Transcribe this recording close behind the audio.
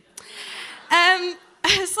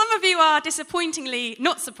of you are disappointingly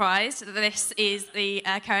not surprised that this is the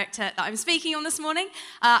character that I'm speaking on this morning.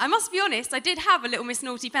 I must be honest, I did have a Little Miss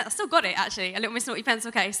Naughty pencil. I still got it, actually, a Little Miss Naughty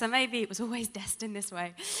pencil case, so maybe it was always destined this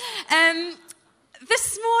way.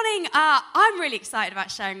 This morning, I'm really excited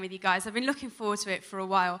about sharing with you guys. I've been looking forward to it for a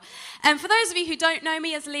while. For those of you who don't know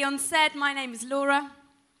me, as Leon said, my name is Laura.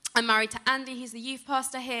 I'm married to Andy, he's the youth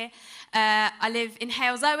pastor here. I live in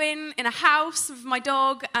Hales Owen, in a house with my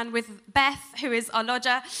dog and with Beth, who is our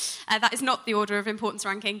lodger. That is not the order of importance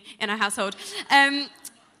ranking in our household.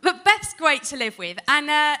 But Beth's great to live with. And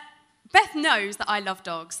Beth knows that I love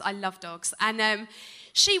dogs. I love dogs. And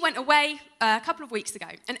she went away a couple of weeks ago.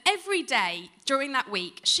 And every day during that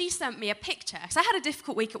week, she sent me a picture. So I had a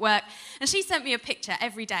difficult week at work, and she sent me a picture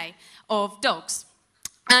every day of dogs.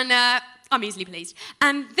 And I'm easily pleased.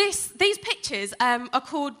 And these pictures are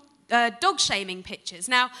called dog shaming pictures.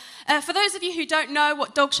 Now, for those of you who don't know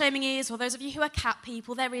what dog shaming is, or those of you who are cat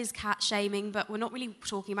people, there is cat shaming, but we're not really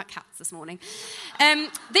talking about cats this morning.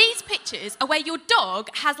 These pictures are where your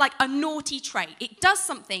dog has like a naughty trait. It does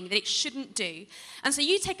something that it shouldn't do. And so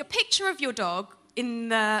you take a picture of your dog in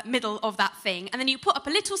the middle of that thing, and then you put up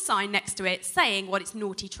a little sign next to it saying what its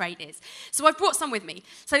naughty trait is. So I've brought some with me.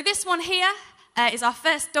 So this one here is our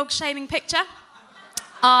first dog shaming picture.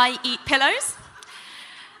 I eat pillows.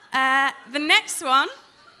 The next one,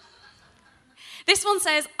 this one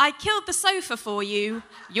says, I killed the sofa for you,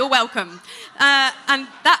 you're welcome. And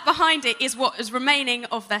that behind it is what is remaining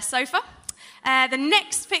of their sofa. The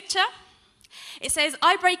next picture, it says,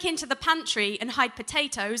 I break into the pantry and hide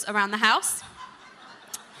potatoes around the house.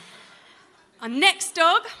 Our next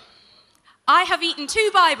dog, I have eaten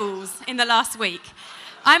 2 Bibles in the last week.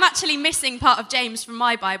 I'm actually missing part of James from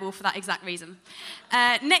my Bible for that exact reason.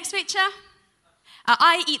 Next picture,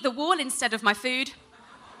 I eat the wall instead of my food.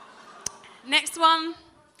 Next one,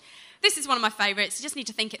 this is one of my favourites, you just need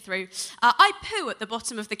to think it through. I poo at the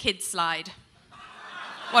bottom of the kids' slide.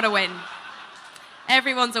 What a win.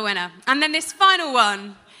 Everyone's a winner. And then this final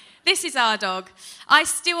one, this is our dog. I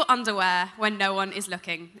steal underwear when no one is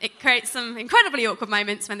looking. It creates some incredibly awkward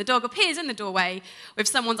moments when the dog appears in the doorway with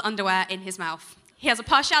someone's underwear in his mouth. He has a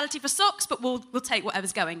partiality for socks, but we'll take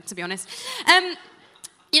whatever's going, to be honest.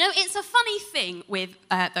 You know, it's a funny thing with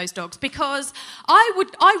those dogs, because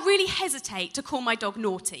I really hesitate to call my dog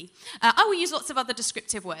naughty. I will use lots of other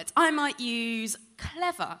descriptive words. I might use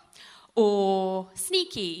clever, or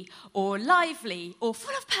sneaky, or lively, or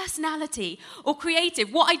full of personality, or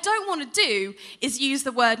creative. What I don't want to do is use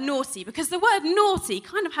the word naughty, because the word naughty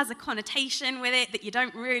kind of has a connotation with it that you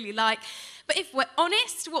don't really like. But if we're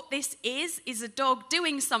honest, what this is a dog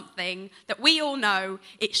doing something that we all know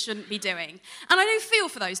it shouldn't be doing. And I do feel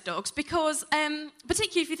for those dogs, because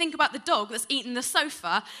particularly if you think about the dog that's eaten the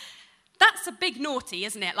sofa, that's a big naughty,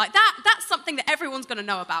 isn't it? Like that's something that everyone's going to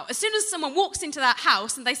know about. As soon as someone walks into that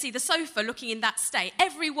house and they see the sofa looking in that state,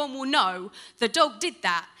 everyone will know the dog did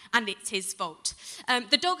that and it's his fault.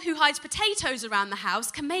 The dog who hides potatoes around the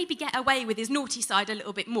house can maybe get away with his naughty side a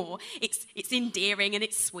little bit more. It's endearing and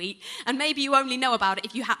it's sweet, and maybe you only know about it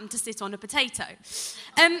if you happen to sit on a potato.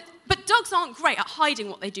 But dogs aren't great at hiding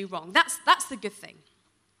what they do wrong. That's the good thing.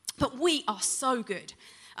 But we are so good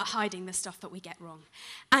at hiding the stuff that we get wrong.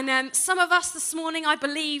 And some of us this morning, I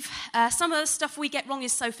believe, some of the stuff we get wrong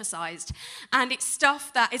is sofa-sized. And it's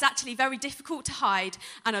stuff that is actually very difficult to hide,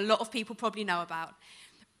 and a lot of people probably know about.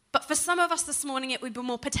 But for some of us this morning, it would be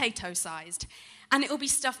more potato-sized. And it will be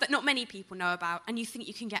stuff that not many people know about, and you think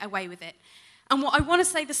you can get away with it. And what I want to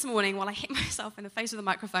say this morning, while I hit myself in the face with the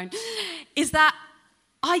microphone, is that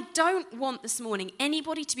I don't want this morning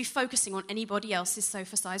anybody to be focusing on anybody else's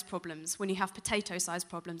sofa-sized problems when you have potato-sized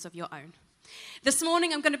problems of your own. This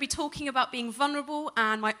morning, I'm going to be talking about being vulnerable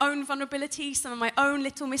and my own vulnerability, some of my own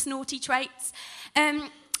little Miss Naughty traits.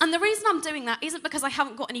 And the reason I'm doing that isn't because I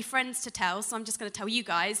haven't got any friends to tell, so I'm just going to tell you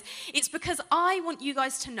guys. It's because I want you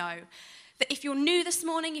guys to know that if you're new this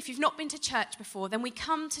morning, if you've not been to church before, then we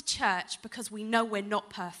come to church because we know we're not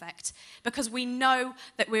perfect, because we know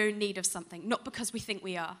that we're in need of something, not because we think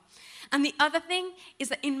we are. And the other thing is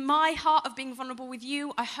that in my heart of being vulnerable with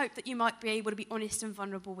you, I hope that you might be able to be honest and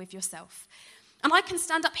vulnerable with yourself. And I can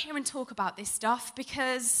stand up here and talk about this stuff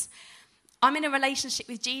because I'm in a relationship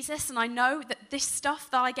with Jesus, and I know that this stuff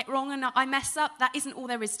that I get wrong and I mess up, that isn't all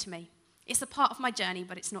there is to me. It's a part of my journey,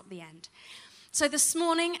 but it's not the end. So this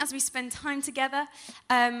morning, as we spend time together,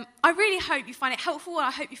 I really hope you find it helpful, and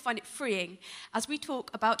I hope you find it freeing as we talk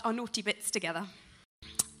about our naughty bits together.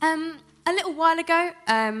 A little while ago,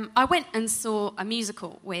 I went and saw a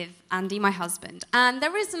musical with Andy, my husband, and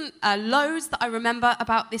there isn't loads that I remember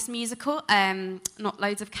about this musical, not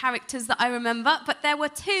loads of characters that I remember, but there were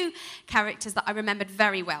 2 characters that I remembered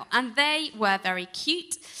very well, and they were very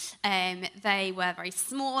cute, they were very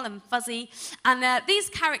small and fuzzy, and these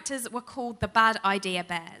characters were called the Bad Idea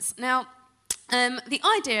Bears. Now, the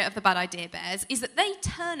idea of the Bad Idea Bears is that they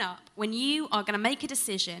turn up when you are going to make a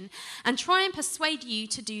decision and try and persuade you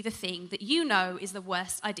to do the thing that you know is the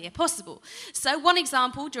worst idea possible. So one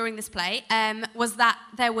example during this play was that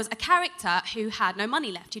there was a character who had no money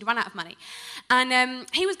left. He'd run out of money. And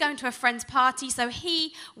he was going to a friend's party, so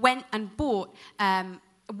he went and bought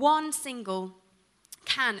one single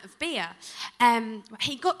can of beer.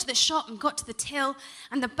 He got to the shop and got to the till,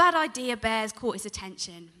 and the Bad Idea Bears caught his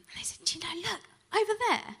attention. And they said, do you know, look, over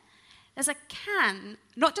there, there's a can,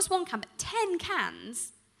 not just 1 can, but 10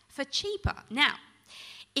 cans for cheaper. Now,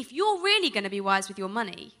 if you're really going to be wise with your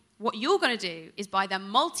money, what you're going to do is buy the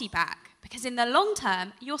multi-pack, because in the long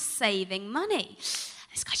term, you're saving money.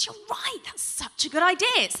 This guy's, you're right, that's such a good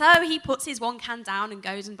idea. So he puts his 1 can down and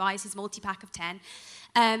goes and buys his multi-pack of 10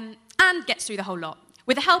 and gets through the whole lot.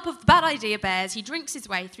 With the help of the Bad Idea Bears, he drinks his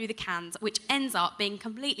way through the cans, which ends up being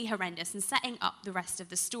completely horrendous and setting up the rest of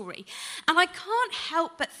the story. And I can't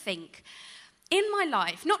help but think, in my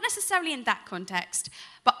life, not necessarily in that context,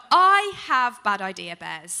 but I have Bad Idea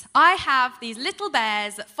Bears. I have these little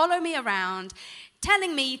bears that follow me around,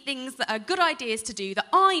 telling me things that are good ideas to do that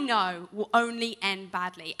I know will only end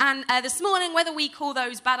badly. And this morning, whether we call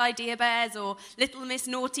those Bad Idea Bears or Little Miss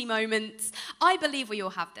Naughty moments, I believe we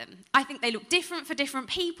all have them. I think they look different for different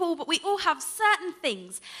people, but we all have certain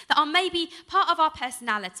things that are maybe part of our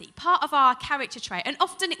personality, part of our character trait, and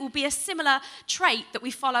often it will be a similar trait that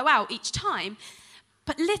we follow out each time.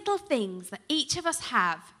 But little things that each of us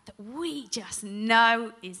have that we just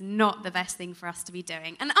know is not the best thing for us to be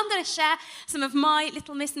doing. And I'm going to share some of my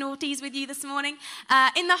Little Miss Naughties with you this morning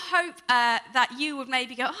in the hope that you would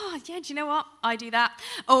maybe go, oh, yeah, do you know what? I do that.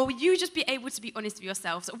 Or you just be able to be honest with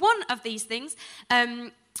yourselves. One of these things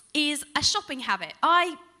is a shopping habit.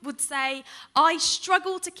 I would say I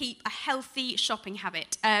struggle to keep a healthy shopping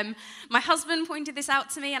habit. My husband pointed this out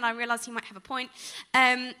to me, and I realised he might have a point.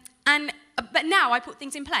 But now I put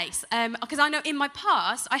things in place, because I know in my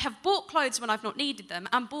past I have bought clothes when I've not needed them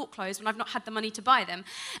and bought clothes when I've not had the money to buy them.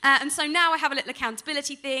 And so now I have a little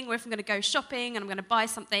accountability thing where if I'm going to go shopping and I'm going to buy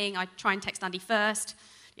something, I try and text Andy first.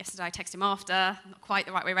 Yesterday I texted him after, not quite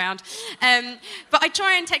the right way around. But I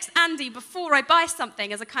try and text Andy before I buy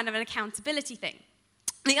something as a kind of an accountability thing.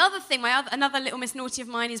 The other thing, another Little Miss Naughty of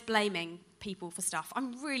mine is blaming people for stuff.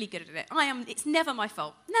 I'm really good at it. It's never my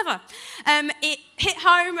fault. Never. It hit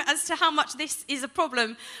home as to how much this is a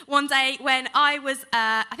problem one day when I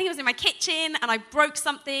think it was in my kitchen and I broke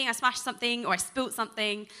something, I smashed something, or I spilt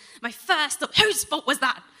something. My first thought, whose fault was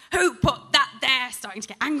that? Who put that there? Starting to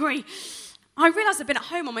get angry. I realised I'd been at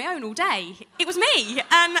home on my own all day. It was me,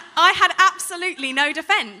 and I had absolutely no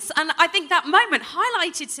defence. And I think that moment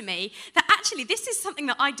highlighted to me that actually this is something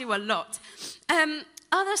that I do a lot.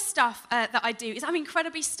 Other stuff that I do is I'm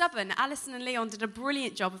incredibly stubborn. Alison and Leon did a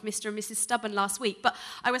brilliant job of Mr. and Mrs. Stubborn last week, but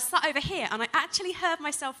I was sat over here and I actually heard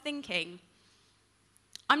myself thinking,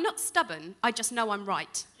 I'm not stubborn, I just know I'm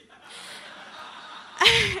right.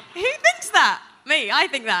 Who thinks that? Me, I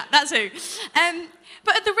think that. That's who.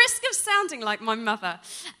 But at the risk of sounding like my mother,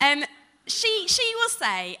 she will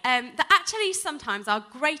say that actually sometimes our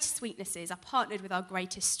greatest weaknesses are partnered with our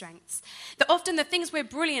greatest strengths. That often the things we're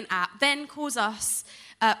brilliant at then cause us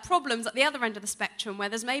problems at the other end of the spectrum where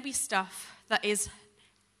there's maybe stuff that is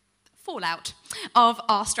fallout of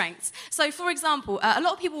our strengths. So, for example, a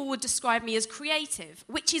lot of people would describe me as creative,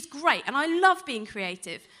 which is great, and I love being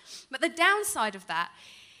creative. But the downside of that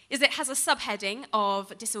is it has a subheading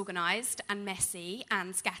of disorganised and messy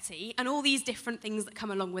and scatty and all these different things that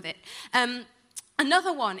come along with it.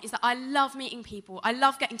 Another one is that I love meeting people. I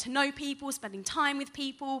love getting to know people, spending time with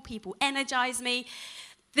people. People energise me.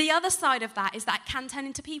 The other side of that is that it can turn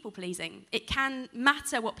into people-pleasing. It can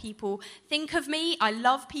matter what people think of me. I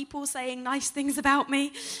love people saying nice things about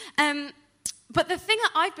me. But the thing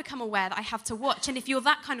that I've become aware that I have to watch, and if you're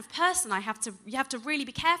that kind of person, you have to really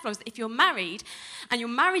be careful, is that if you're married, and your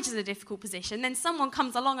marriage is in a difficult position, then someone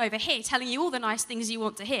comes along over here telling you all the nice things you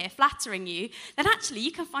want to hear, flattering you, then actually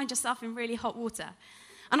you can find yourself in really hot water.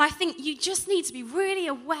 And I think you just need to be really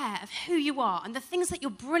aware of who you are and the things that you're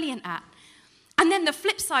brilliant at. And then the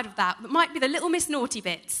flip side of that might be the Little Miss Naughty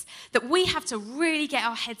bits that we have to really get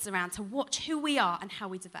our heads around to watch who we are and how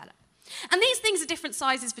we develop. And these things are different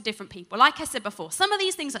sizes for different people. Like I said before, some of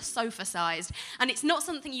these things are sofa-sized, and it's not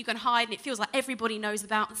something you can hide, and it feels like everybody knows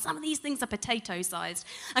about. And some of these things are potato-sized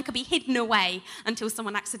and can be hidden away until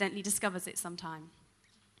someone accidentally discovers it sometime.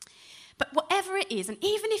 But whatever it is, and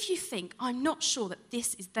even if you think, I'm not sure that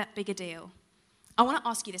this is that big a deal, I want to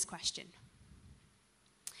ask you this question.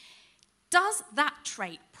 Does that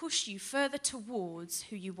trait push you further towards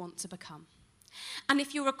who you want to become? And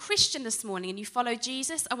if you're a Christian this morning and you follow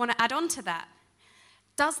Jesus, I want to add on to that.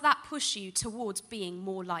 Does that push you towards being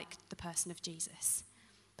more like the person of Jesus?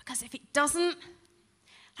 Because if it doesn't,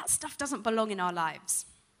 that stuff doesn't belong in our lives.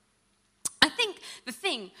 I think the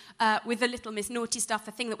thing with the Little Miss Naughty stuff,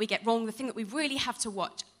 the thing that we get wrong, the thing that we really have to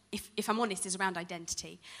watch, if I'm honest, is around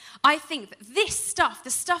identity. I think that this stuff, the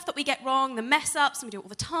stuff that we get wrong, the mess ups, and we do it all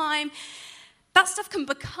the time, that stuff can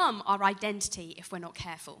become our identity if we're not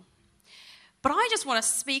careful. But I just want to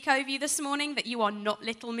speak over you this morning that you are not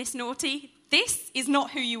Little Miss Naughty. This is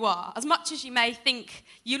not who you are. As much as you may think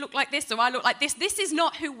you look like this or I look like this is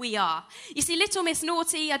not who we are. You see, Little Miss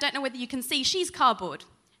Naughty, I don't know whether you can see, she's cardboard.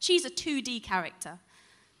 She's a 2D character.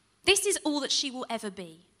 This is all that she will ever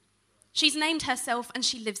be. She's named herself and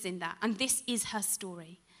she lives in that, and this is her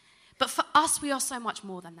story. But for us, we are so much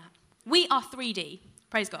more than that. We are 3D.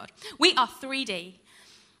 Praise God. We are 3D.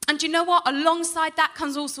 And you know what? Alongside that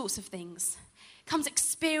comes all sorts of things. Comes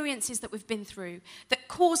experiences that we've been through that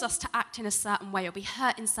cause us to act in a certain way or be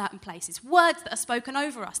hurt in certain places. Words that are spoken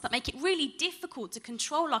over us that make it really difficult to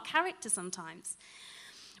control our character sometimes.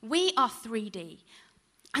 We are 3D.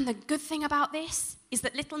 And the good thing about this is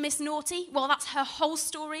that Little Miss Naughty, well, that's her whole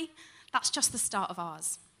story. That's just the start of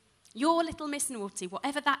ours. Your Little Miss Naughty,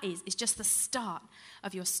 whatever that is just the start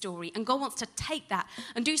of your story. And God wants to take that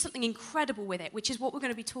and do something incredible with it, which is what we're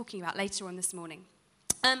going to be talking about later on this morning.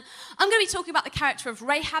 I'm going to be talking about the character of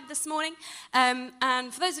Rahab this morning.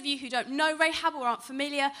 And for those of you who don't know Rahab or aren't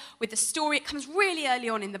familiar with the story, it comes really early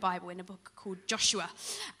on in the Bible in a book called Joshua.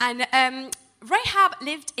 And Rahab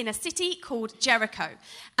lived in a city called Jericho.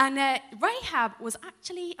 And Rahab was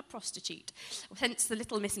actually a prostitute, hence the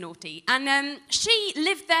Little Miss Naughty. And she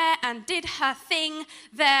lived there and did her thing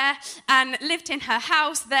there and lived in her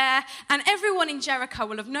house there. And everyone in Jericho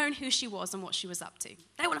will have known who she was and what she was up to.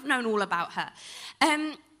 They will have known all about her.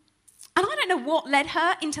 And I don't know what led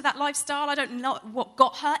her into that lifestyle. I don't know what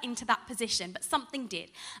got her into that position, but something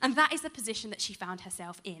did. And that is the position that she found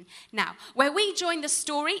herself in. Now, where we join the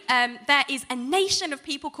story, there is a nation of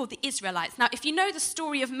people called the Israelites. Now, if you know the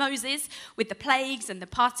story of Moses with the plagues and the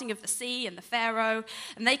parting of the sea and the Pharaoh,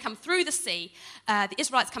 and they come through the sea, the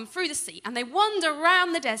Israelites come through the sea, and they wander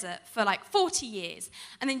around the desert for like 40 years.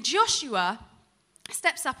 And then Joshua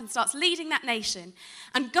steps up and starts leading that nation.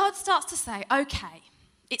 And God starts to say, okay,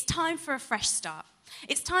 it's time for a fresh start.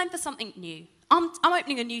 It's time for something new. I'm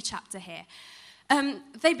opening a new chapter here.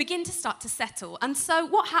 They begin to start to settle. And so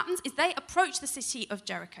what happens is they approach the city of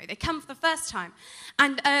Jericho. They come for the first time.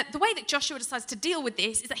 And the way that Joshua decides to deal with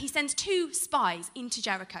this is that he sends 2 spies into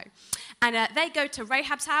Jericho. And they go to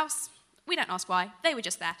Rahab's house. We don't ask why. They were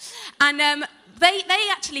just there. And they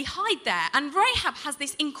actually hide there. And Rahab has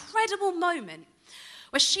this incredible moment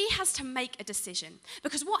where she has to make a decision.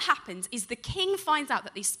 Because what happens is the king finds out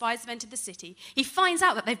that these spies have entered the city. He finds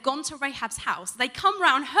out that they've gone to Rahab's house. They come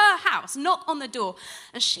round her house, knock on the door,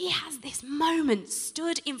 and she has this moment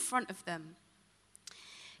stood in front of them,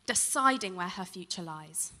 deciding where her future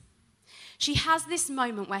lies. She has this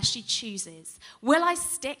moment where she chooses, will I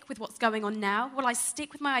stick with what's going on now? Will I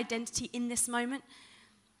stick with my identity in this moment?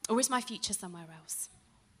 Or is my future somewhere else?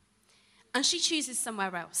 And she chooses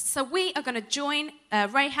somewhere else. So we are going to join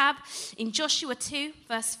Rahab in Joshua 2,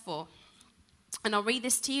 verse 4. And I'll read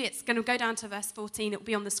this to you. It's going to go down to verse 14. It will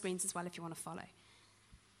be on the screens as well if you want to follow.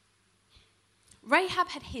 Rahab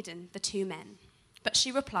had hidden the 2 men, but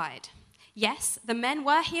she replied, yes, the men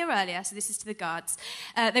were here earlier, so this is to the guards.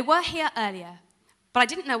 They were here earlier, but I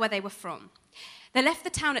didn't know where they were from. They left the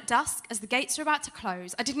town at dusk as the gates were about to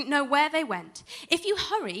close. I didn't know where they went. If you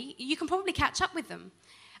hurry, you can probably catch up with them.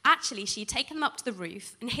 Actually, she had taken them up to the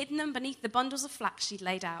roof and hidden them beneath the bundles of flax she'd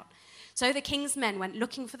laid out. So the king's men went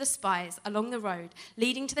looking for the spies along the road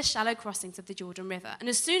leading to the shallow crossings of the Jordan River. And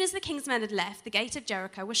as soon as the king's men had left, the gate of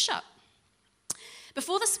Jericho was shut.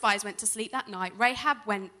 Before the spies went to sleep that night, Rahab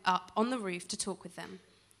went up on the roof to talk with them.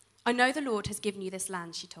 I know the Lord has given you this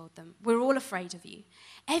land, she told them. We're all afraid of you.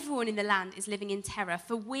 Everyone in the land is living in terror,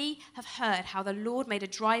 for we have heard how the Lord made a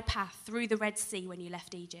dry path through the Red Sea when you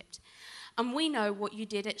left Egypt. And we know what you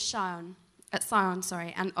did at Sihon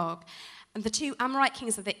and Og, and the 2 Amorite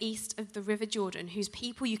kings of the east of the river Jordan, whose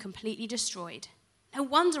people you completely destroyed. No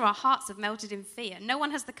wonder our hearts have melted in fear. No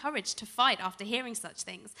one has the courage to fight after hearing such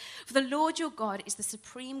things. For the Lord your God is the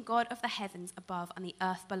supreme God of the heavens above and the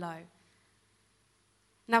earth below.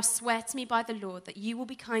 Now swear to me by the Lord that you will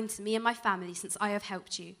be kind to me and my family since I have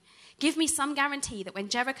helped you. Give me some guarantee that when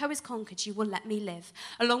Jericho is conquered, you will let me live,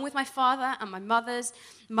 along with my father and my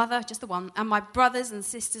mother, just the one, and my brothers and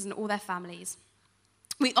sisters and all their families.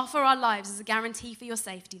 We offer our lives as a guarantee for your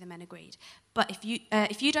safety, the men agreed. But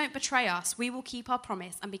if you don't betray us, we will keep our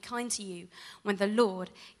promise and be kind to you when the Lord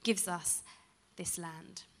gives us this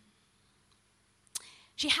land.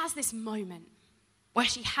 She has this moment where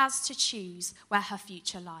she has to choose where her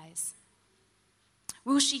future lies.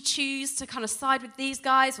 Will she choose to kind of side with these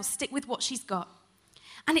guys or stick with what she's got?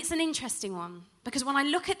 And it's an interesting one, because when I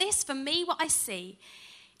look at this, for me, what I see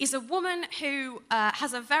is a woman who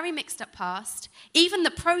has a very mixed up past. Even the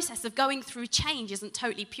process of going through change isn't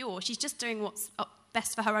totally pure. She's just doing what's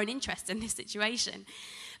best for her own interest in this situation.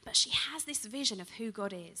 But she has this vision of who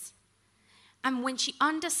God is. And when she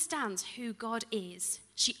understands who God is,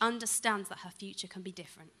 she understands that her future can be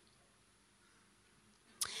different.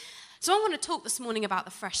 So I want to talk this morning about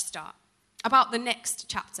the fresh start, about the next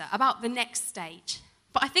chapter, about the next stage.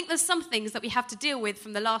 But I think there's some things that we have to deal with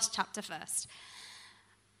from the last chapter first.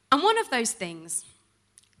 And one of those things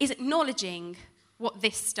is acknowledging what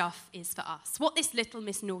this stuff is for us, what this little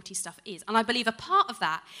Miss Naughty stuff is. And I believe a part of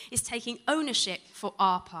that is taking ownership for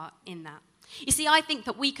our part in that. You see, I think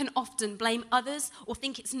that we can often blame others or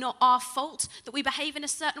think it's not our fault that we behave in a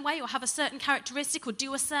certain way or have a certain characteristic or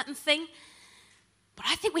do a certain thing. But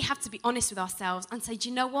I think we have to be honest with ourselves and say, do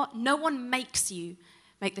you know what? No one makes you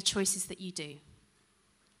make the choices that you do.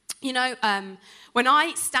 You know, when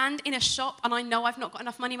I stand in a shop and I know I've not got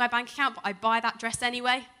enough money in my bank account, but I buy that dress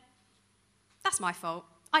anyway, that's my fault.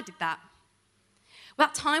 I did that.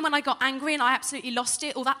 That time when I got angry and I absolutely lost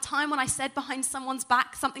it, or that time when I said behind someone's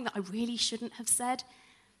back something that I really shouldn't have said,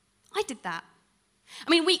 I did that. I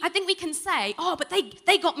mean, I think we can say, oh, but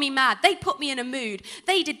they got me mad. They put me in a mood.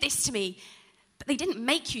 They did this to me. But they didn't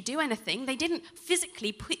make you do anything. They didn't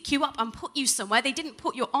physically pick you up and put you somewhere. They didn't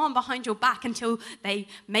put your arm behind your back until they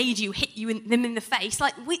made you hit them in the face.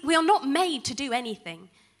 Like, we are not made to do anything.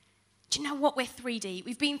 Do you know what? We're 3D.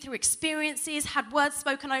 We've been through experiences, had words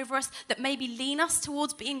spoken over us that maybe lean us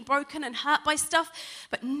towards being broken and hurt by stuff,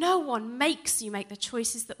 but no one makes you make the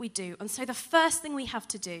choices that we do. And so the first thing we have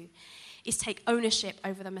to do is take ownership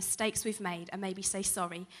over the mistakes we've made and maybe say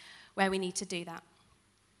sorry where we need to do that.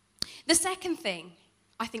 The second thing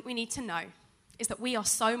I think we need to know is that we are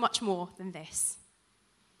so much more than this.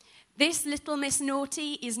 This little Miss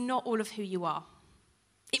Naughty is not all of who you are.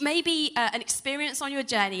 It may be an experience on your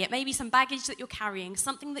journey. It may be some baggage that you're carrying,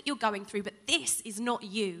 something that you're going through, but this is not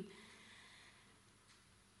you.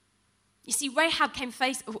 You see, Rahab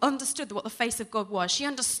understood what the face of God was. She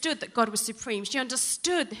understood that God was supreme. She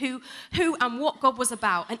understood who and what God was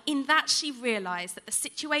about. And in that, she realized that the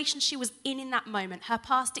situation she was in that moment, her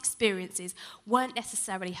past experiences, weren't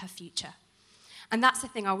necessarily her future. And that's the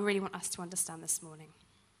thing I really want us to understand this morning.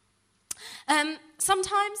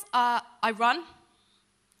 Sometimes I run.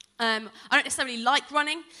 I don't necessarily like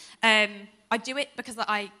running. I do it because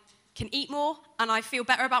I can eat more and I feel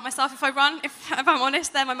better about myself if I run, if I'm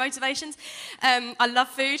honest. They're my motivations. I love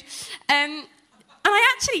food. And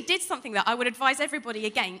I actually did something that I would advise everybody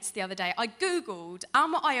against the other day. I Googled,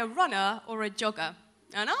 am I a runner or a jogger?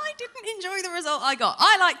 And I didn't enjoy the result I got.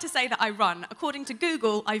 I like to say that I run. According to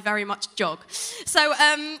Google, I very much jog. So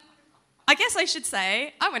I guess I should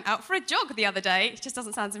say I went out for a jog the other day. It just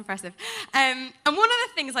doesn't sound impressive. And one of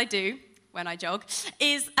the things I do when I jog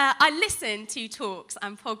is I listen to talks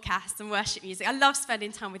and podcasts and worship music. I love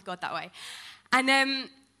spending time with God that way. And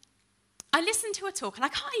I listened to a talk, and I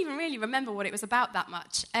can't even really remember what it was about that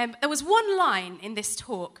much. There was one line in this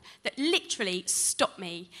talk that literally stopped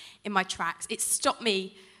me in my tracks. It stopped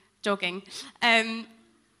me jogging.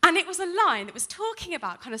 And it was a line that was talking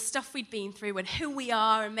about kind of stuff we'd been through and who we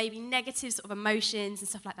are and maybe negative sort of emotions and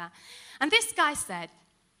stuff like that. And this guy said,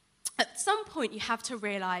 at some point you have to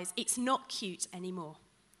realize it's not cute anymore.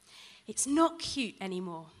 It's not cute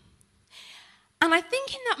anymore. And I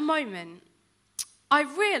think in that moment, I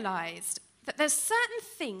realized that there's certain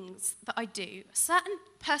things that I do, certain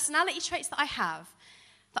personality traits that I have,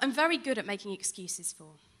 that I'm very good at making excuses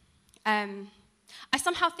for. I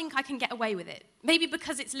somehow think I can get away with it. Maybe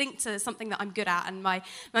because it's linked to something that I'm good at and my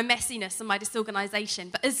messiness and my disorganization.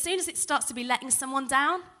 But as soon as it starts to be letting someone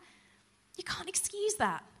down, you can't excuse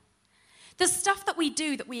that. There's stuff that we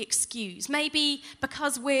do that we excuse. Maybe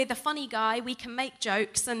because we're the funny guy, we can make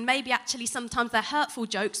jokes, and maybe actually sometimes they're hurtful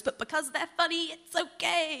jokes, but because they're funny, it's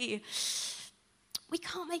okay. we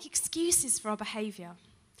can't make excuses for our behavior.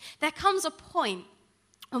 There comes a point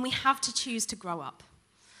when we have to choose to grow up.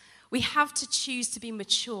 We have to choose to be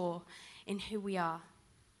mature in who we are.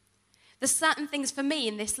 There's certain things for me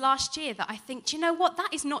in this last year that I think, do you know what?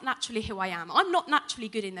 That is not naturally who I am. I'm not naturally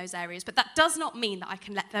good in those areas, but that does not mean that I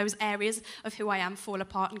can let those areas of who I am fall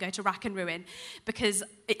apart and go to rack and ruin because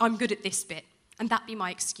I'm good at this bit, and that be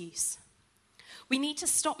my excuse. We need to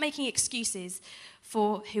stop making excuses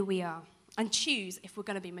for who we are and choose if we're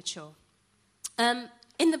going to be mature.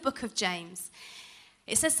 In the book of James,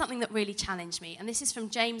 it says something that really challenged me, and this is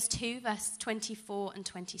from James 2, verse 24 and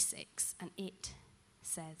 26, and it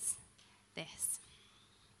says this.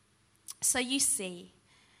 So you see,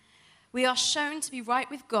 we are shown to be right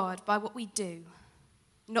with God by what we do,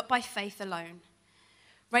 not by faith alone.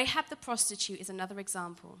 Rahab the prostitute is another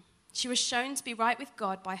example. She was shown to be right with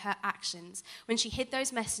God by her actions when she hid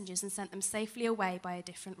those messengers and sent them safely away by a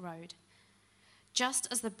different road. Just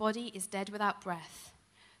as the body is dead without breath,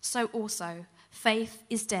 so also faith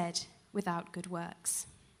is dead without good works.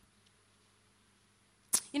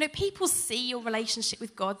 You know, people see your relationship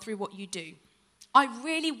with God through what you do. I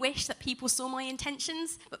really wish that people saw my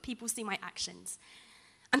intentions, but people see my actions.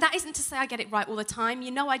 And that isn't to say I get it right all the time. You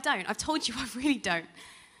know I don't. I've told you I really don't.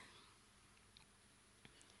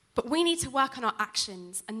 But we need to work on our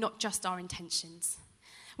actions and not just our intentions.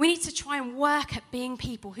 We need to try and work at being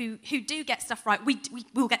people who do get stuff right. We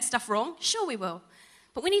will get stuff wrong. Sure we will.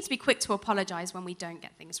 But we need to be quick to apologize when we don't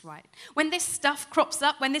get things right. When this stuff crops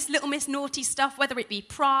up, when this little miss naughty stuff, whether it be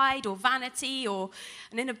pride or vanity or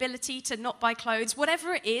an inability to not buy clothes,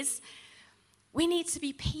 whatever it is, we need to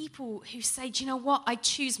be people who say, do you know what? I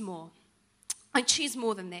choose more. I choose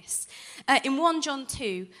more than this. In 1 John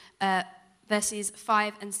 2, verses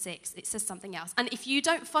 5 and 6, it says something else. And if you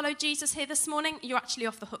don't follow Jesus here this morning, you're actually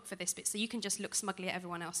off the hook for this bit, so you can just look smugly at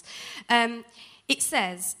everyone else. It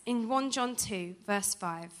says in 1 John 2, verse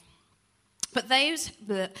 5, but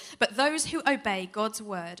those who obey God's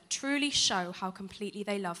word truly show how completely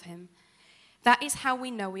they love him. That is how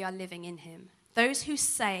we know we are living in him. Those who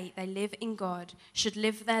say they live in God should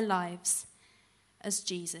live their lives as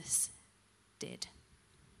Jesus did.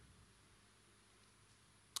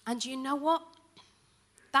 And you know what?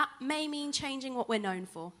 That may mean changing what we're known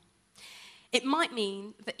for. It might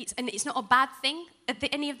mean that it's not a bad thing,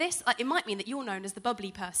 any of this. It might mean that you're known as the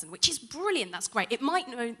bubbly person, which is brilliant, that's great. It might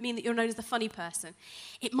mean that you're known as the funny person.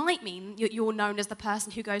 It might mean you're known as the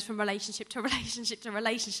person who goes from relationship to relationship to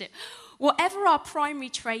relationship. Whatever our primary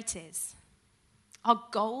trait is, our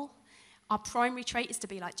goal, our primary trait is to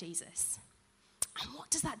be like Jesus. And what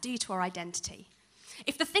does that do to our identity?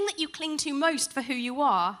 If the thing that you cling to most for who you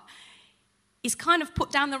are is kind of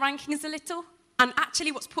put down the rankings a little, and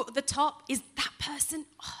actually what's put at the top is that person,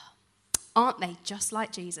 aren't they just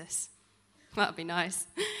like Jesus? That would be nice.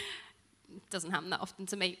 It doesn't happen that often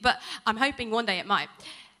to me, but I'm hoping one day it might.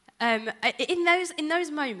 In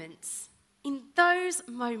those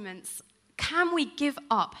moments, can we give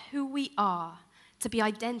up who we are to be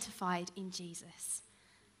identified in Jesus?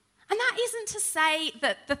 And that isn't to say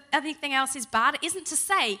that anything else is bad. It isn't to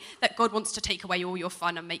say that God wants to take away all your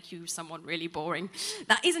fun and make you someone really boring.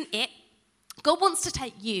 That isn't it. God wants to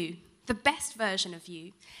take you, the best version of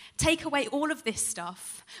you, take away all of this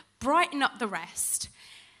stuff, brighten up the rest,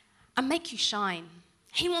 and make you shine.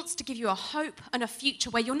 He wants to give you a hope and a future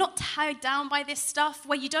where you're not tied down by this stuff,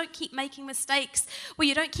 where you don't keep making mistakes, where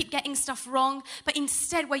you don't keep getting stuff wrong, but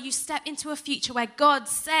instead where you step into a future where God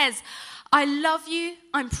says, I love you,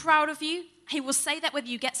 I'm proud of you. He will say that whether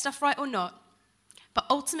you get stuff right or not. But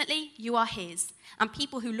ultimately, you are his. And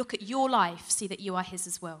people who look at your life see that you are his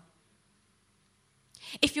as well.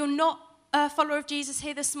 If you're not a follower of Jesus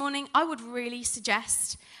here this morning, I would really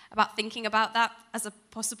suggest about thinking about that as a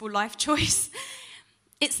possible life choice.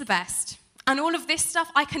 It's the best. And all of this stuff,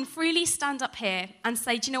 I can freely stand up here and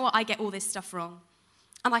say, do you know what, I get all this stuff wrong.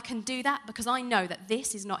 And I can do that because I know that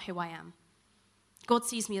this is not who I am. God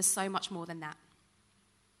sees me as so much more than that.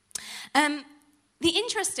 The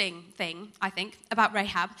interesting thing, I think, about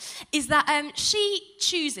Rahab is that she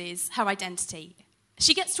chooses her identity.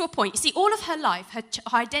 She gets to a point, you see, all of her life, her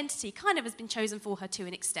identity kind of has been chosen for her to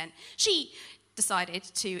an extent. She decided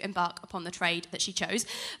to embark upon the trade that she chose,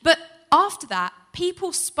 but after that,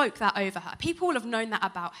 people spoke that over her. People will have known that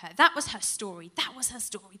about her. That was her story. That was her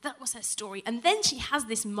story. That was her story. And then she has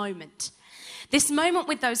this moment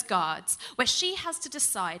with those guards where she has to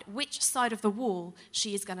decide which side of the wall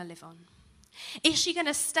she is going to live on. Is she going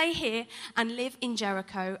to stay here and live in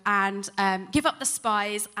Jericho and give up the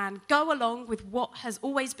spies and go along with what has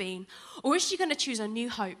always been? Or is she going to choose a new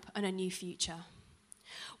hope and a new future?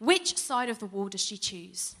 Which side of the wall does she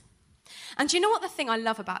choose? And do you know what the thing I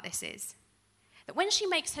love about this is? That when she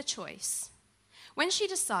makes her choice, when she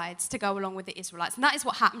decides to go along with the Israelites, and that is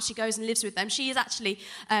what happens, she goes and lives with them. She is actually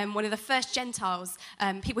one of the first Gentiles,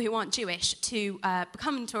 people who aren't Jewish, to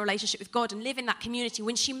become into a relationship with God and live in that community.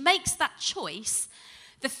 When she makes that choice,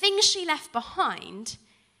 the things she left behind,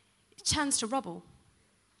 it turns to rubble.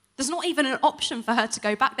 There's not even an option for her to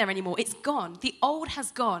go back there anymore. It's gone. The old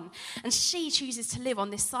has gone. And she chooses to live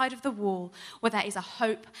on this side of the wall where there is a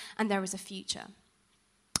hope and there is a future.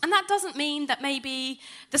 And that doesn't mean that maybe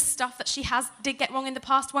the stuff that she did get wrong in the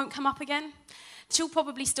past won't come up again. She'll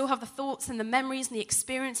probably still have the thoughts and the memories and the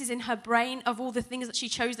experiences in her brain of all the things that she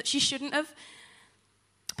chose that she shouldn't have.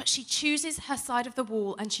 But she chooses her side of the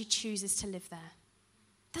wall and she chooses to live there.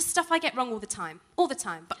 There's stuff I get wrong all the time,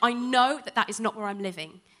 but I know that that is not where I'm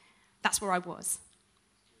living. That's where I was.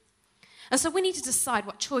 And so we need to decide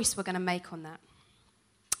what choice we're going to make on that.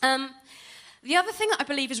 The other thing that I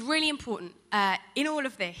believe is really important in all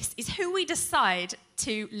of this is who we decide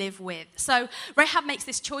to live with. So Rahab makes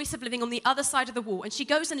this choice of living on the other side of the wall, and she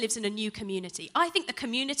goes and lives in a new community. I think the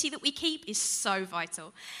community that we keep is so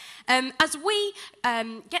vital. As we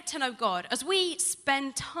get to know God, as we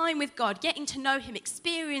spend time with God, getting to know him,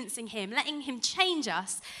 experiencing him, letting him change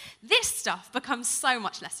us, this stuff becomes so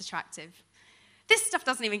much less attractive. This stuff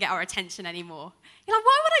doesn't even get our attention anymore. You're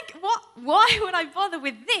like, why would I bother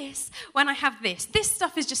with this when I have this? This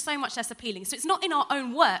stuff is just so much less appealing. So it's not in our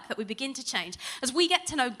own work that we begin to change. As we get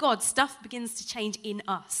to know God, stuff begins to change in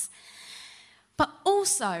us. But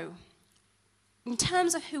also, in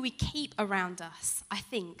terms of who we keep around us, I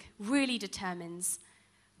think really determines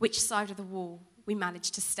which side of the wall we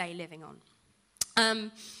manage to stay living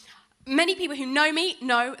on. Many people who know me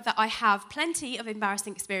know that I have plenty of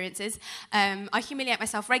embarrassing experiences. I humiliate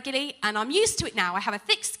myself regularly, and I'm used to it now. I have a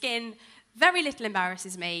thick skin, very little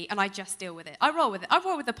embarrasses me, and I just deal with it. I roll with it. I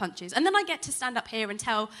roll with the punches. And then I get to stand up here and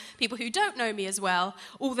tell people who don't know me as well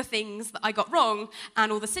all the things that I got wrong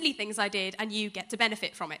and all the silly things I did, and you get to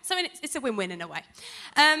benefit from it. So it's a win-win in a way.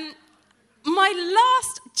 My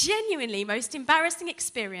last genuinely most embarrassing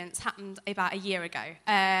experience happened about a year ago.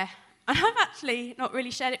 And I've actually not really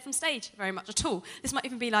shared it from stage very much at all. This might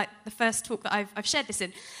even be like the first talk that I've shared this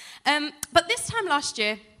in. But this time last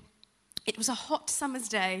year, it was a hot summer's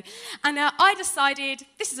day, and I decided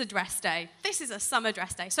this is a dress day. This is a summer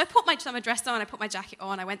dress day. So I put my summer dress on, I put my jacket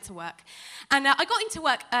on, I went to work. And I got into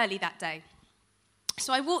work early that day.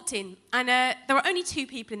 So I walked in, and there were only two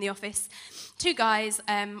people in the office, two guys,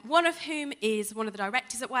 one of whom is one of the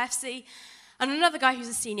directors at YFC, and another guy who's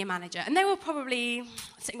a senior manager. And they were probably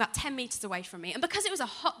sitting about 10 metres away from me. And because it was a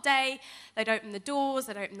hot day, they'd open the doors,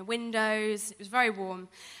 they'd open the windows. It was very warm.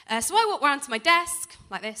 So I walked around to my desk,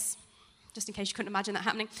 like this, just in case you couldn't imagine that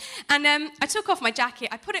happening. And I took off my jacket,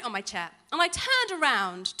 I put it on my chair, and I turned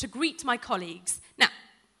around to greet my colleagues. Now,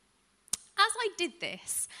 as I did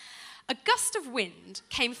this, a gust of wind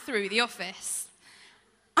came through the office.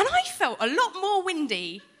 And I felt a lot more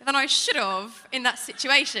windy than I should have in that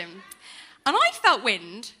situation. And I felt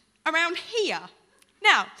wind around here.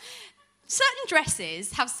 Now, certain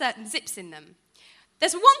dresses have certain zips in them.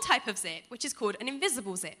 There's one type of zip, which is called an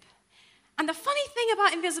invisible zip. And the funny thing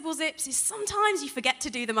about invisible zips is sometimes you forget to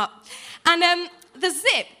do them up. And the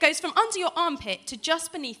zip goes from under your armpit to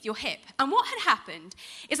just beneath your hip. And what had happened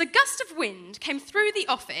is a gust of wind came through the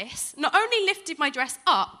office, not only lifted my dress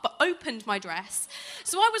up, but opened my dress.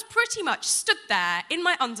 So I was pretty much stood there in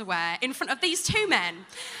my underwear in front of these two men.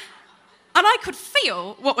 And I could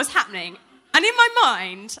feel what was happening. And in my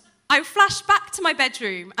mind, I flashed back to my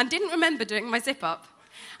bedroom and didn't remember doing my zip up.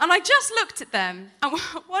 And I just looked at them, and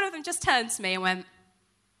one of them just turned to me and went,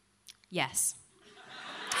 yes.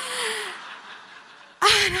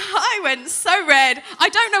 And I went so red. I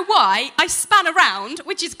don't know why. I span around,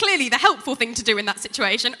 which is clearly the helpful thing to do in that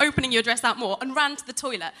situation, opening your dress out more, and ran to the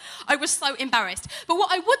toilet. I was so embarrassed. But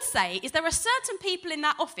what I would say is there are certain people in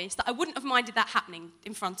that office that I wouldn't have minded that happening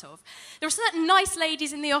in front of. There are certain nice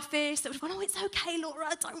ladies in the office that would have gone, oh, it's okay, Laura,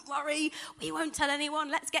 don't worry. We won't tell anyone.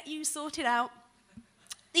 Let's get you sorted out.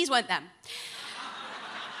 These weren't them.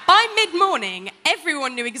 By mid-morning,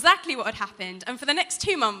 everyone knew exactly what had happened, and for the next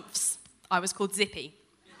 2 months, I was called Zippy.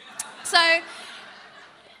 So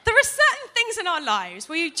there are certain things in our lives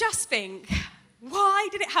where you just think, why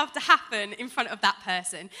did it have to happen in front of that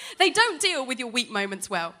person? They don't deal with your weak moments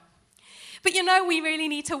well. But you know, we really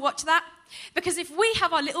need to watch that, because if we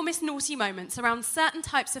have our little Miss Naughty moments around certain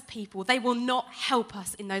types of people, they will not help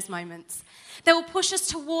us in those moments. They will push us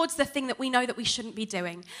towards the thing that we know that we shouldn't be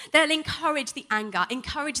doing. They'll encourage the anger,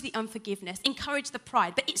 encourage the unforgiveness, encourage the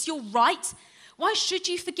pride. But it's your right. Why should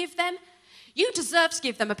you forgive them? You deserve to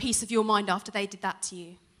give them a piece of your mind after they did that to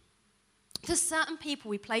you. There's certain people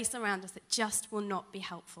we place around us that just will not be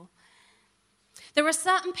helpful. There are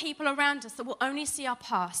certain people around us that will only see our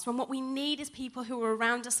past, when what we need is people who are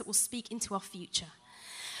around us that will speak into our future.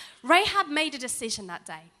 Rahab made a decision that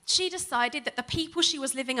day. She decided that the people she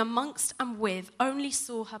was living amongst and with only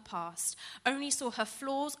saw her past, only saw her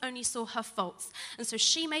flaws, only saw her faults. And so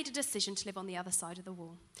she made a decision to live on the other side of the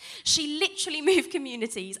wall. She literally moved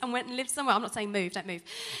communities and went and lived somewhere. I'm not saying move, don't move.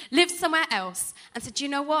 Lived somewhere else and said, you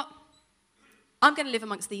know what? I'm going to live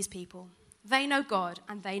amongst these people. They know God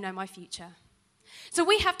and they know my future. So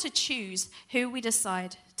we have to choose who we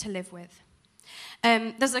decide to live with.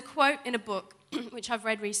 There's a quote in a book which I'm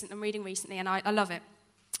reading recently, and I love it.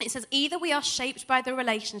 It says, either we are shaped by the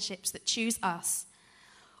relationships that choose us,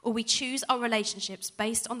 or we choose our relationships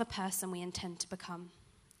based on the person we intend to become.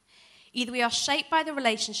 Either we are shaped by the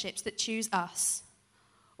relationships that choose us,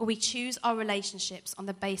 or we choose our relationships on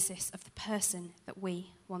the basis of the person that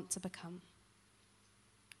we want to become.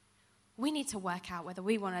 We need to work out whether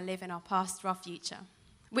we want to live in our past or our future,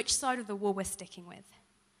 which side of the wall we're sticking with.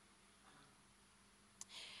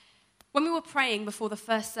 When we were praying before the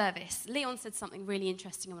first service, Leon said something really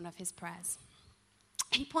interesting in one of his prayers.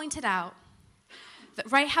 He pointed out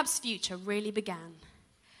that Rahab's future really began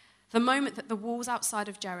the moment that the walls outside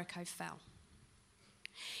of Jericho fell.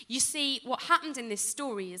 You see, what happened in this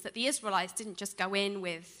story is that the Israelites didn't just go in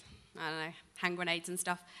with, hand grenades and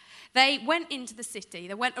stuff. They went into the city,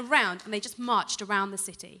 they went around, and they just marched around the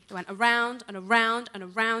city. They went around and around and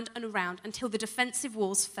around and around until the defensive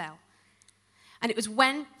walls fell. And it was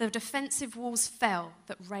when the defensive walls fell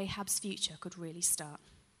that Rahab's future could really start.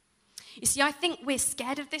 You see, I think we're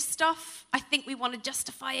scared of this stuff. I think we want to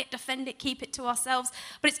justify it, defend it, keep it to ourselves.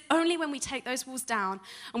 But it's only when we take those walls down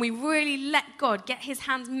and we really let God get his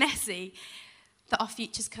hands messy that our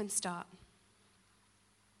futures can start.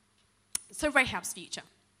 So Rahab's future.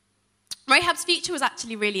 Rahab's future was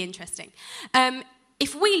actually really interesting.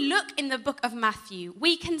 If we look in the book of Matthew,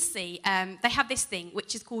 we can see they have this thing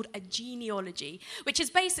which is called a genealogy, which is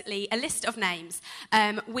basically a list of names,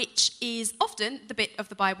 which is often the bit of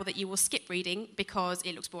the Bible that you will skip reading because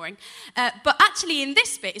it looks boring. But actually in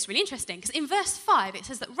this bit, it's really interesting because in verse 5, it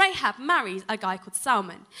says that Rahab marries a guy called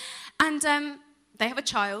Salmon. And they have a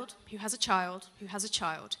child who has a child who has a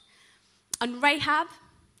child. And Rahab,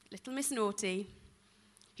 little Miss Naughty,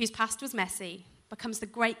 whose past was messy, becomes the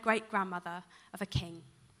great-great-grandmother of a king.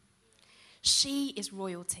 She is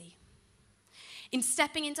royalty. In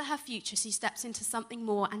stepping into her future, she steps into something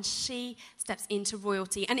more, and she steps into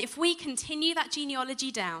royalty. And if we continue that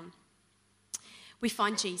genealogy down, we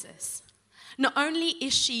find Jesus. Not only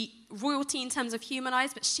is she royalty in terms of human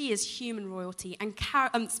eyes, but she is human royalty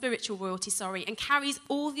and spiritual royalty, and carries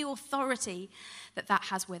all the authority that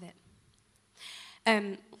has with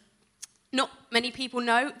it. Not many people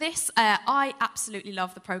know this. I absolutely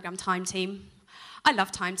love the programme Time Team. I love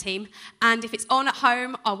Time Team. And if it's on at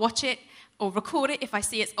home, I'll watch it or record it if I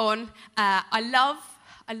see it's on. I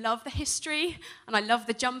love the history and I love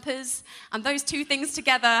the jumpers. And those two things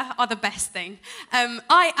together are the best thing.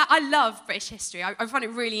 I love British history. I find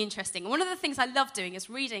it really interesting. And one of the things I love doing is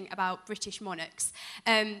reading about British monarchs.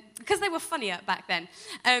 Because they were funnier back then.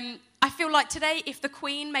 I feel like today, if the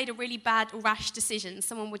Queen made a really bad or rash decision,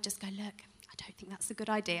 someone would just go, look, I don't think that's a good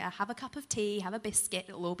idea. Have a cup of tea, have a biscuit,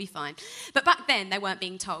 it'll all be fine. But back then, they weren't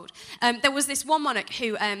being told. There was this one monarch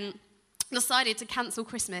who decided to cancel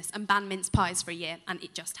Christmas and ban mince pies for a year, and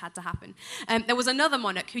it just had to happen. There was another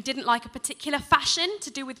monarch who didn't like a particular fashion to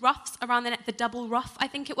do with ruffs around the neck, the double ruff, I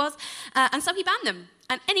think it was, and so he banned them.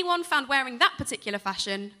 And anyone found wearing that particular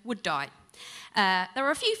fashion would die. There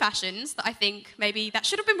are a few fashions that I think maybe that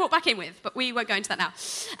should have been brought back in with, but we won't go into that now.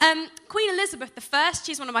 Queen Elizabeth I,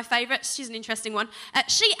 she's one of my favourites, she's an interesting one.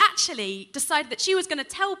 She actually decided that she was going to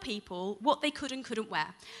tell people what they could and couldn't wear.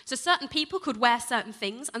 So certain people could wear certain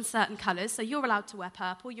things and certain colours, so you're allowed to wear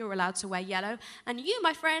purple, you're allowed to wear yellow, and you,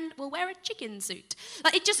 my friend, will wear a chicken suit.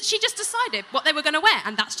 She just decided what they were going to wear,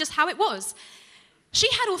 and that's just how it was. She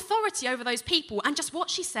had authority over those people, and just what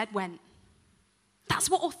she said went. That's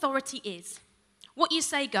what authority is. What you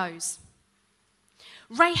say goes.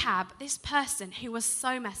 Rahab, this person who was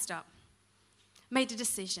so messed up, made a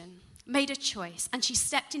decision, made a choice, and she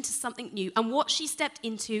stepped into something new. And what she stepped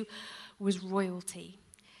into was royalty,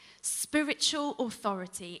 spiritual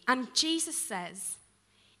authority. And Jesus says,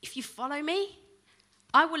 if you follow me,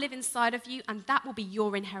 I will live inside of you, and that will be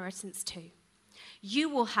your inheritance too. You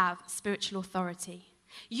will have spiritual authority.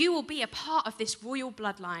 You will be a part of this royal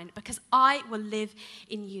bloodline because I will live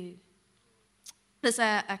in you. There's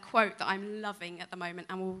a quote that I'm loving at the moment,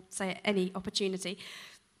 and we'll say at any opportunity,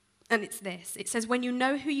 and it's this. It says, when you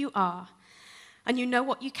know who you are and you know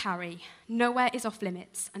what you carry, nowhere is off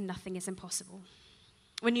limits and nothing is impossible.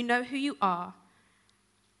 When you know who you are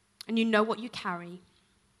and you know what you carry,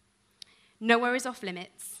 nowhere is off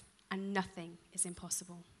limits and nothing is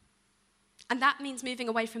impossible. And that means moving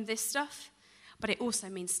away from this stuff, but it also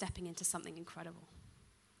means stepping into something incredible.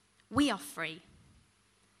 We are free,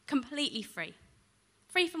 completely free.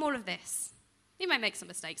 Free from all of this. You may make some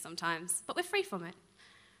mistakes sometimes, but we're free from it.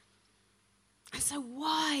 And so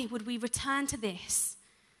why would we return to this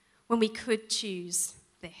when we could choose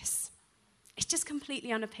this? It's just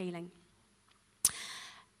completely unappealing.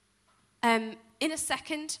 In a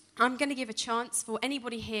second, I'm going to give a chance for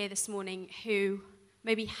anybody here this morning who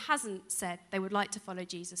maybe hasn't said they would like to follow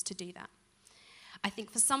Jesus to do that. I think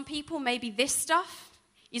for some people, maybe this stuff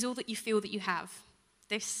is all that you feel that you have.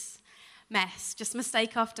 This mess, just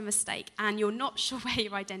mistake after mistake, and you're not sure where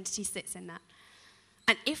your identity sits in that.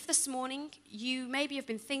 And if this morning you maybe have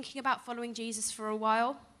been thinking about following Jesus for a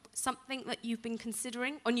while, something that you've been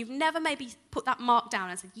considering, and you've never maybe put that mark down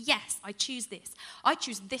and said, yes, I choose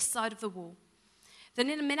this side of the wall, then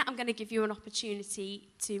in a minute I'm going to give you an opportunity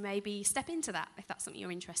to maybe step into that if that's something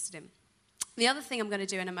you're interested in. The other thing I'm going to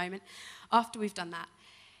do in a moment, after we've done that,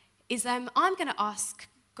 is I'm going to ask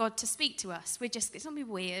God to speak to us. It's not going to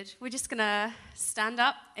be weird. We're just going to stand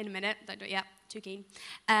up in a minute. Don't do it yet. Too keen.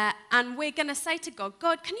 And we're going to say to God,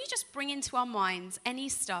 God, can you just bring into our minds any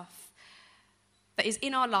stuff that is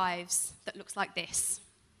in our lives that looks like this?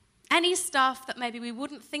 Any stuff that maybe we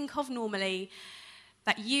wouldn't think of normally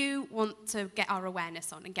that you want to get our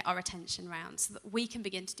awareness on and get our attention around so that we can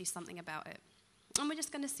begin to do something about it. And we're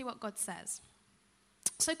just going to see what God says.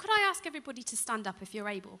 So could I ask everybody to stand up if you're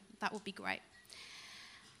able? That would be great.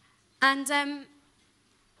 And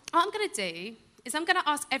what I'm going to do is I'm going to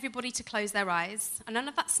ask everybody to close their eyes. And none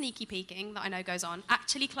of that sneaky peeking that I know goes on.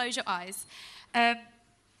 Actually close your eyes. And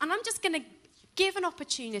I'm just going to give an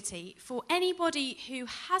opportunity for anybody who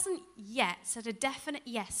hasn't yet said a definite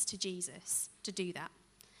yes to Jesus to do that.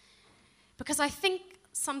 Because I think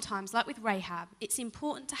sometimes, like with Rahab, it's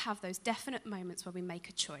important to have those definite moments where we make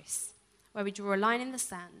a choice, where we draw a line in the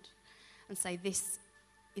sand and say, this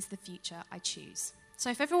is the future I choose. So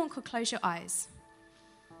if everyone could close your eyes.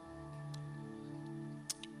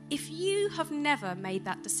 If you have never made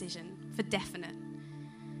that decision for definite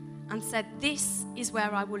and said, this is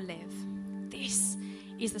where I will live, this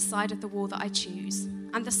is the side of the wall that I choose,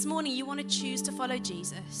 and this morning you want to choose to follow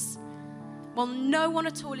Jesus, well, no one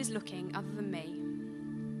at all is looking other than me,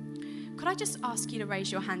 could I just ask you to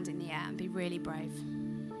raise your hand in the air and be really brave?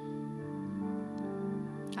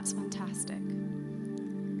 That's fantastic.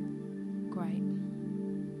 Great.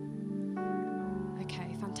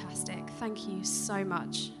 Okay, fantastic. Thank you so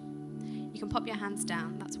much. You can pop your hands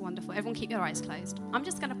down. That's wonderful. Everyone keep your eyes closed. I'm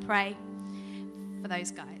just going to pray for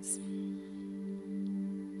those guys.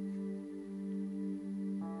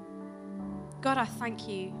 God, I thank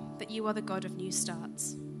you that you are the God of new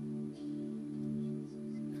starts.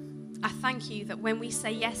 I thank you that when we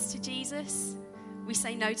say yes to Jesus, we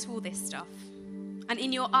say no to all this stuff. And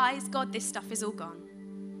in your eyes, God, this stuff is all gone.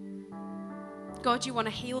 God, you want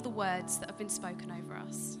to heal the words that have been spoken over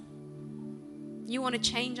us. You want to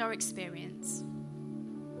change our experience.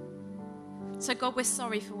 So God, we're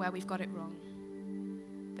sorry for where we've got it wrong.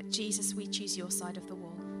 But Jesus, we choose your side of the wall.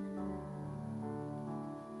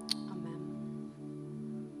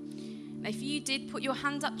 Now, if you did put your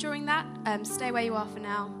hand up during that, stay where you are for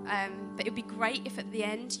now. But it would be great if at the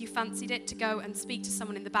end you fancied it to go and speak to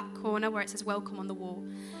someone in the back corner where it says welcome on the wall.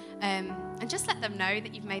 And just let them know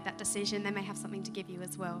that you've made that decision. They may have something to give you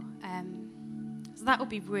as well. So that would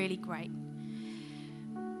be really great.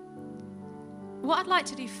 What I'd like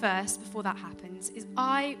to do first before that happens is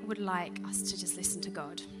I would like us to just listen to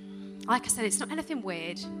God. Like I said, it's not anything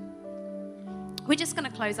weird. We're just going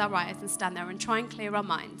to close our eyes and stand there and try and clear our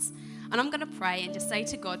minds. And I'm going to pray and just say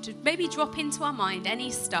to God to maybe drop into our mind any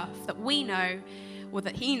stuff that we know or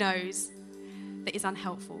that he knows that is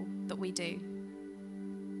unhelpful that we do.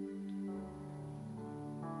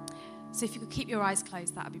 So if you could keep your eyes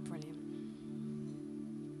closed, that would be brilliant.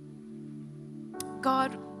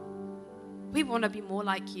 God, we want to be more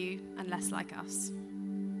like you and less like us.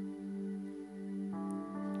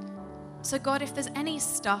 So God, if there's any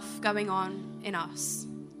stuff going on in us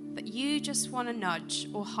that you just want to nudge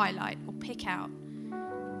or highlight or pick out,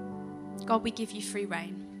 God, we give you free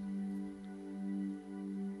rein.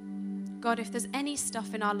 God, if there's any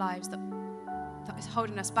stuff in our lives that is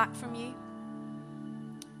holding us back from you,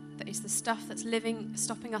 that is the stuff that's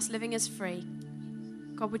stopping us living as free,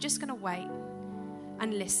 God, we're just going to wait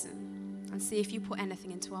and listen and see if you put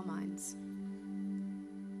anything into our minds.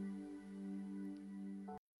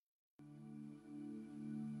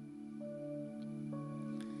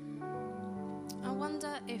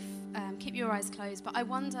 wonder if, keep your eyes closed, but I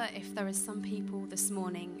wonder if there is some people this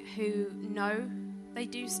morning who know they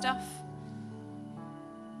do stuff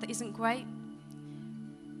that isn't great,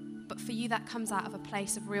 but for you that comes out of a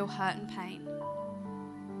place of real hurt and pain.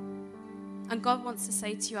 And God wants to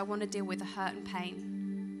say to you, I want to deal with the hurt and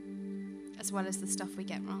pain as well as the stuff we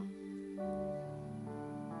get wrong.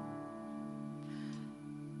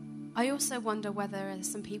 I also wonder whether there's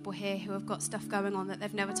some people here who have got stuff going on that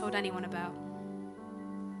they've never told anyone about.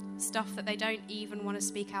 Stuff that they don't even want to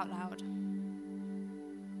speak out loud.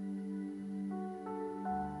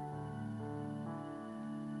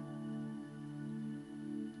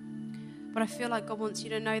 But I feel like God wants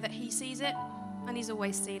you to know that He sees it, and He's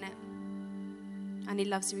always seen it. And He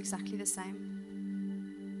loves you exactly the same.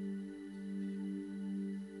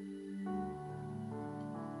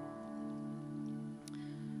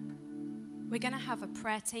 We're going to have a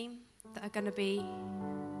prayer team that are going to be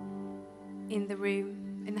in the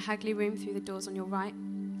room, in the Hagley room, through the doors on your right.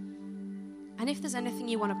 And if there's anything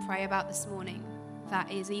you want to pray about this morning,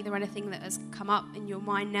 that is either anything that has come up in your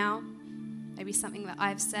mind now, maybe something that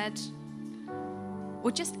I've said,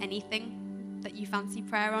 or just anything that you fancy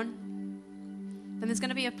prayer on, then there's going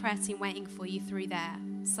to be a prayer team waiting for you through there.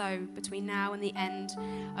 So between now and the end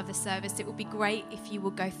of the service, it would be great if you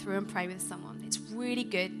will go through and pray with someone. It's really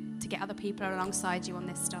good to get other people alongside you on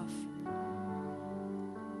this stuff.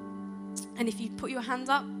 And if you put your hand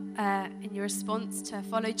up in your response to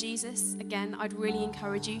follow Jesus, again, I'd really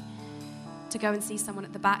encourage you to go and see someone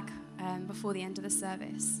at the back before the end of the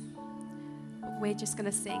service. We're just going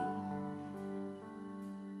to sing.